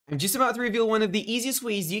I'm just about to reveal one of the easiest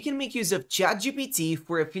ways you can make use of ChatGPT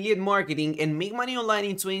for affiliate marketing and make money online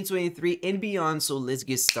in 2023 and beyond, so let's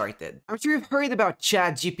get started. I'm sure you've heard about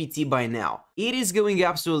ChatGPT by now. It is going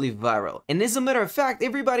absolutely viral. And as a matter of fact,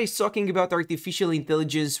 everybody's talking about artificial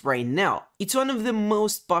intelligence right now. It's one of the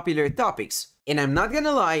most popular topics. And I'm not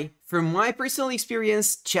gonna lie, from my personal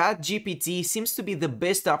experience, ChatGPT seems to be the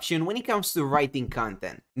best option when it comes to writing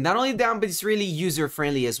content. Not only that, but it's really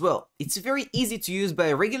user-friendly as well. It's very easy to use by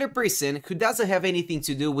a regular person who doesn't have anything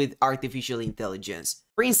to do with artificial intelligence.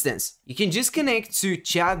 For instance, you can just connect to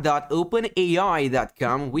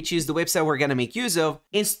chat.openai.com, which is the website we're gonna make use of,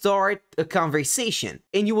 and start a conversation.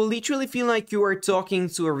 And you will literally feel like you are talking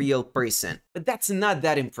to a real person. But that's not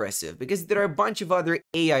that impressive, because there are a bunch of other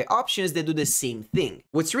AI options that do the same thing.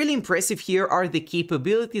 What's really impressive here are the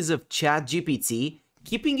capabilities of ChatGPT,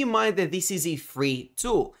 keeping in mind that this is a free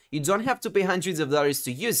tool. You don't have to pay hundreds of dollars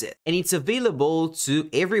to use it, and it's available to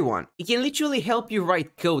everyone. It can literally help you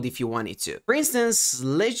write code if you wanted to. For instance,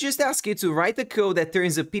 let's just ask it to write a code that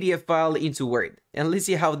turns a PDF file into Word, and let's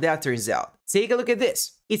see how that turns out. Take a look at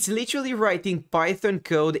this. It's literally writing Python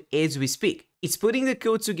code as we speak. It's putting the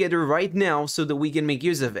code together right now so that we can make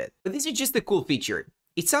use of it. But this is just a cool feature.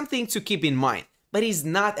 It's something to keep in mind, but it's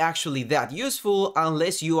not actually that useful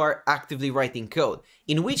unless you are actively writing code,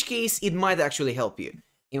 in which case it might actually help you.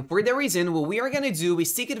 And for that reason, what we are gonna do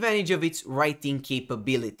is take advantage of its writing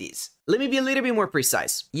capabilities. Let me be a little bit more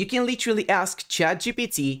precise. You can literally ask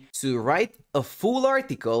ChatGPT to write a full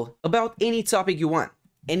article about any topic you want.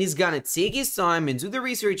 And he's gonna take his time and do the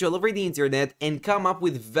research all over the internet and come up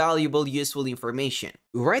with valuable, useful information.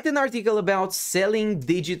 Write an article about selling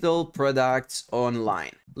digital products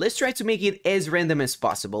online. Let's try to make it as random as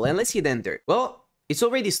possible, and let's hit enter. Well, it's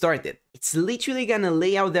already started. It's literally gonna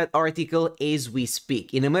lay out that article as we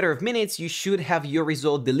speak. In a matter of minutes, you should have your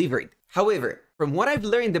result delivered. However, from what I've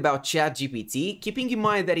learned about ChatGPT, keeping in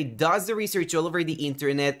mind that it does the research all over the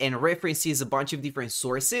internet and references a bunch of different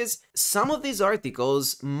sources, some of these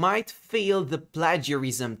articles might fail the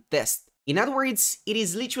plagiarism test. In other words, it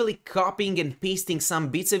is literally copying and pasting some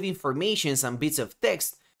bits of information, some bits of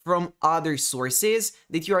text from other sources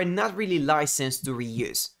that you are not really licensed to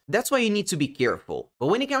reuse. That's why you need to be careful. But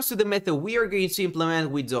when it comes to the method we are going to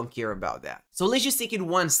implement, we don't care about that. So let's just take it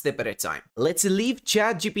one step at a time. Let's leave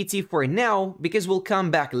ChatGPT for now because we'll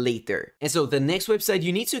come back later. And so the next website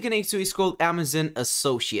you need to connect to is called Amazon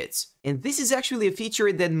Associates. And this is actually a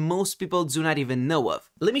feature that most people do not even know of.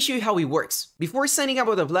 Let me show you how it works. Before signing up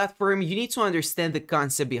on the platform, you need to understand the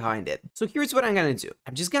concept behind it. So here's what I'm gonna do.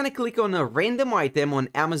 I'm just gonna click on a random item on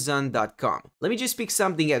Amazon.com. Let me just pick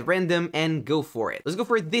something at random and go for it. Let's go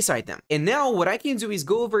for this item. And now what I can do is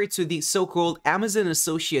go over to the so-called Amazon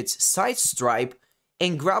Associates site Stripe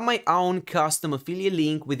and grab my own custom affiliate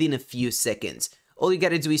link within a few seconds. All you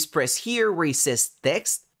gotta do is press here where it says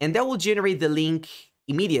text, and that will generate the link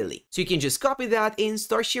immediately. So you can just copy that and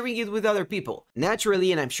start sharing it with other people.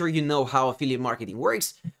 Naturally, and I'm sure you know how affiliate marketing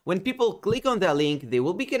works, when people click on that link, they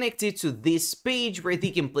will be connected to this page where they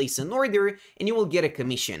can place an order and you will get a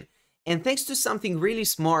commission. And thanks to something really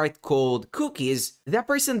smart called cookies, that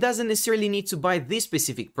person doesn't necessarily need to buy this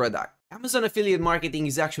specific product. Amazon affiliate marketing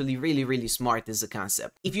is actually really smart as a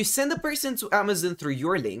concept. If you send a person to Amazon through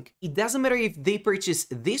your link, it doesn't matter if they purchase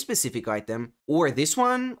this specific item, or this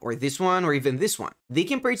one, or this one, or even this one. They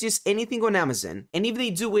can purchase anything on Amazon, and if they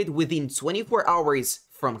do it within 24 hours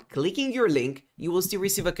from clicking your link, you will still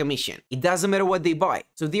receive a commission. It doesn't matter what they buy.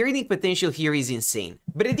 So the earning potential here is insane.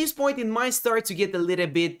 But at this point, it might start to get a little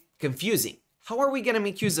bit confusing. How are we gonna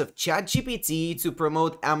make use of ChatGPT to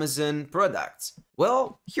promote Amazon products?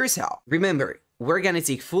 Well, here's how. Remember, we're gonna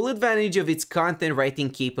take full advantage of its content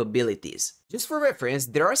writing capabilities. Just for reference,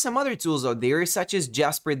 there are some other tools out there such as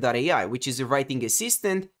Jasper.ai, which is a writing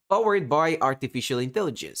assistant powered by artificial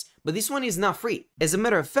intelligence. But this one is not free. As a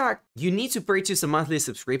matter of fact, you need to purchase a monthly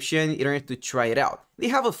subscription in order to try it out. They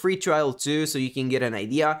have a free trial too, so you can get an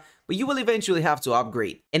idea, but you will eventually have to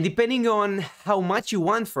upgrade. And depending on how much you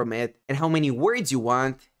want from it and how many words you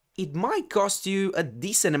want, it might cost you a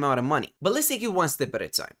decent amount of money. But let's take it one step at a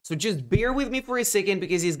time. So just bear with me for a second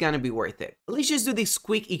because it's gonna be worth it. Let's just do this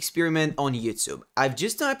quick experiment on YouTube. I've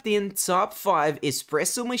just typed in top 5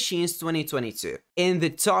 espresso machines 2022. And the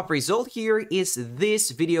top result here is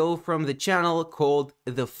this video from the channel called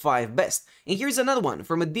The 5 Best. And here's another one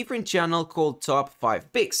from a different channel called Top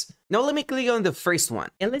 5 Picks. Now let me click on the first one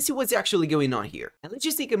and let's see what's actually going on here. And let's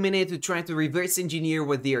just take a minute to try to reverse engineer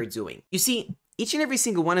what they are doing. You see, Each and every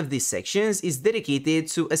single one of these sections is dedicated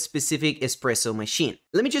to a specific espresso machine.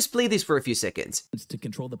 Let me just play this for a few seconds. It's to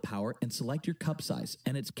control the power and select your cup size,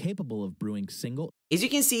 and it's capable of brewing single. As you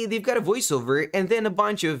can see, they've got a voiceover and then a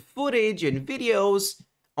bunch of footage and videos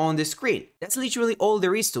on the screen. That's literally all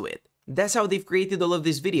there is to it. That's how they've created all of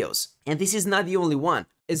these videos. And this is not the only one.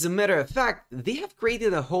 As a matter of fact, they have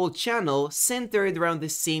created a whole channel centered around the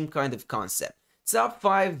same kind of concept. Top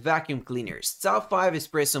 5 vacuum cleaners, top 5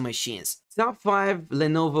 espresso machines, top 5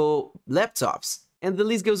 Lenovo laptops, and the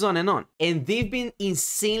list goes on. And they've been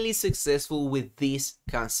insanely successful with this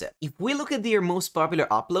concept. If we look at their most popular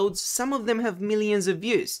uploads, some of them have millions of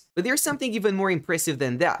views. But there's something even more impressive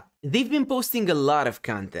than that. They've been posting a lot of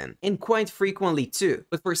content, and quite frequently too,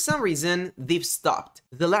 but for some reason, they've stopped.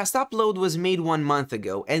 The last upload was made 1 month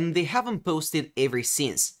ago, and they haven't posted ever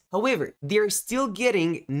since. However, they're still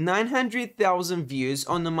getting 900,000 views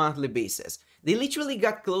on a monthly basis. They literally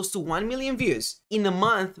got close to 1 million views in a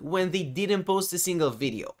month when they didn't post a single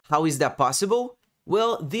video. How is that possible?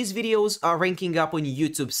 Well, these videos are ranking up on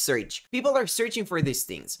YouTube search. People are searching for these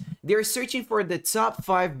things. They're searching for the top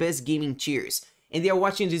 5 best gaming chairs, and they are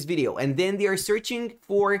watching this video. And then they are searching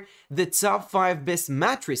for the top 5 best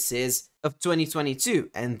mattresses of 2022.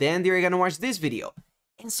 And then they're gonna watch this video,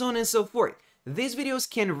 and so on and so forth. These videos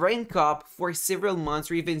can rank up for several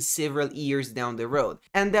months or even several years down the road.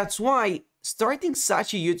 And that's why starting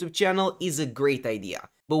such a YouTube channel is a great idea.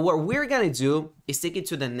 But what we're gonna do is take it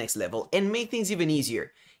to the next level and make things even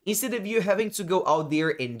easier. Instead of you having to go out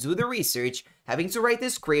there and do the research, having to write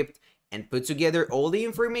the script, and put together all the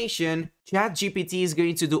information, ChatGPT is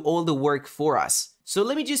going to do all the work for us. So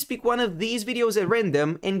let me just pick one of these videos at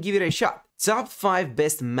random and give it a shot. Top 5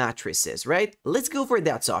 best mattresses, right? Let's go for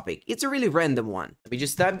that topic. It's a really random one. Let me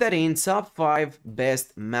just type that in, top 5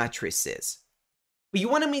 best mattresses. But you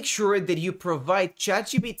want to make sure that you provide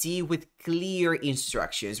ChatGPT with clear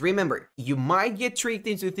instructions. Remember, you might get tricked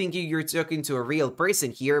into thinking you're talking to a real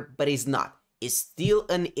person here, but it's not. It's still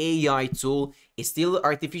an AI tool. It's still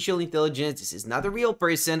artificial intelligence. This is not a real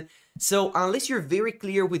person. So unless you're very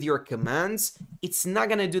clear with your commands, it's not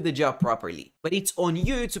gonna do the job properly. But it's on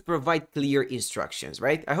you to provide clear instructions,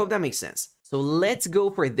 right? I hope that makes sense. So let's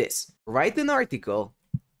go for this. Write an article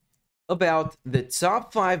about the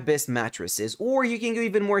top 5 best mattresses, or you can go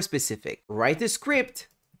even more specific. Write a script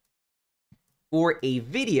for a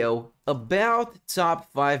video about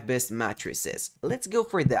top 5 best mattresses. Let's go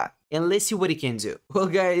for that and let's see what it can do. Well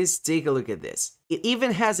guys, take a look at this. It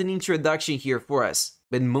even has an introduction here for us.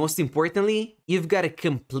 But most importantly, you've got a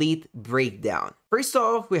complete breakdown. First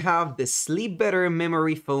off, we have the Sleep Better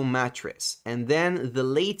memory foam mattress, and then the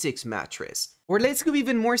latex mattress. Or let's go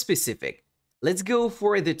even more specific. Let's go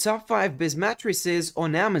for the top 5 best mattresses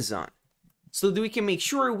on Amazon, so that we can make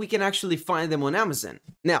sure we can actually find them on Amazon.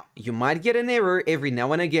 Now, you might get an error every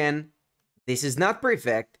now and again. This is not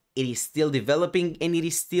perfect. It is still developing and it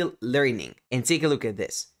is still learning. And take a look at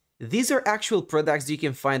this. These are actual products you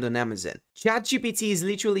can find on Amazon. ChatGPT is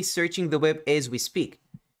literally searching the web as we speak.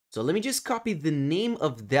 So let me just copy the name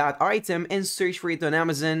of that item and search for it on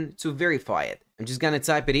Amazon to verify it. I'm just gonna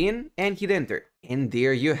type it in and hit enter. And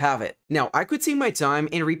there you have it. Now, I could take my time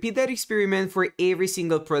and repeat that experiment for every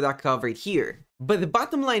single product covered here. But the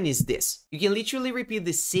bottom line is this. You can literally repeat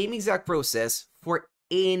the same exact process for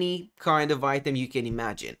any kind of item you can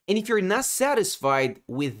imagine. And if you're not satisfied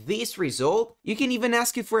with this result, you can even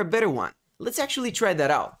ask it for a better one. Let's actually try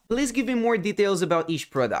that out. Please give me more details about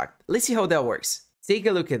each product. Let's see how that works. Take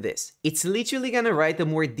a look at this. It's literally gonna write a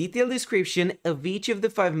more detailed description of each of the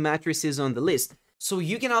 5 mattresses on the list, so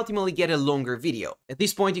you can ultimately get a longer video. At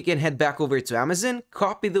this point, you can head back over to Amazon,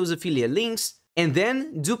 copy those affiliate links, and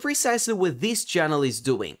then do precisely what this channel is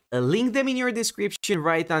doing. Link them in your description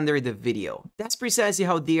right under the video. That's precisely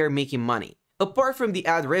how they are making money, apart from the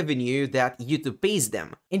ad revenue that YouTube pays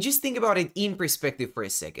them. And just think about it in perspective for a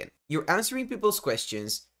second. You're answering people's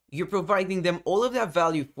questions, you're providing them all of that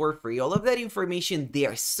value for free, all of that information they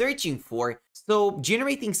are searching for. So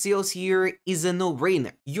generating sales here is a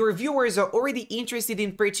no-brainer. Your viewers are already interested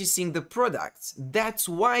in purchasing the products. That's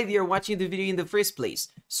why they are watching the video in the first place.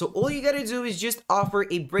 So all you gotta do is just offer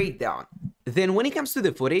a breakdown. Then when it comes to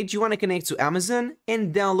the footage, you wanna connect to Amazon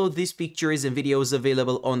and download these pictures and videos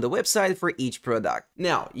available on the website for each product.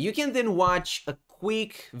 Now, you can then watch a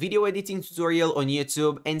quick video editing tutorial on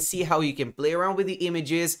YouTube and see how you can play around with the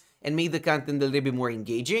images and make the content a little bit more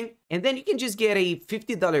engaging. And then you can just get a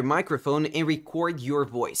 $50 microphone and record your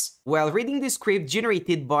voice while reading the script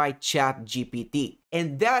generated by ChatGPT.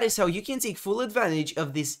 And that is how you can take full advantage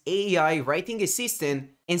of this AI writing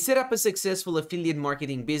assistant and set up a successful affiliate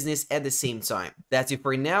marketing business at the same time. That's it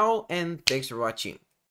for now, and thanks for watching.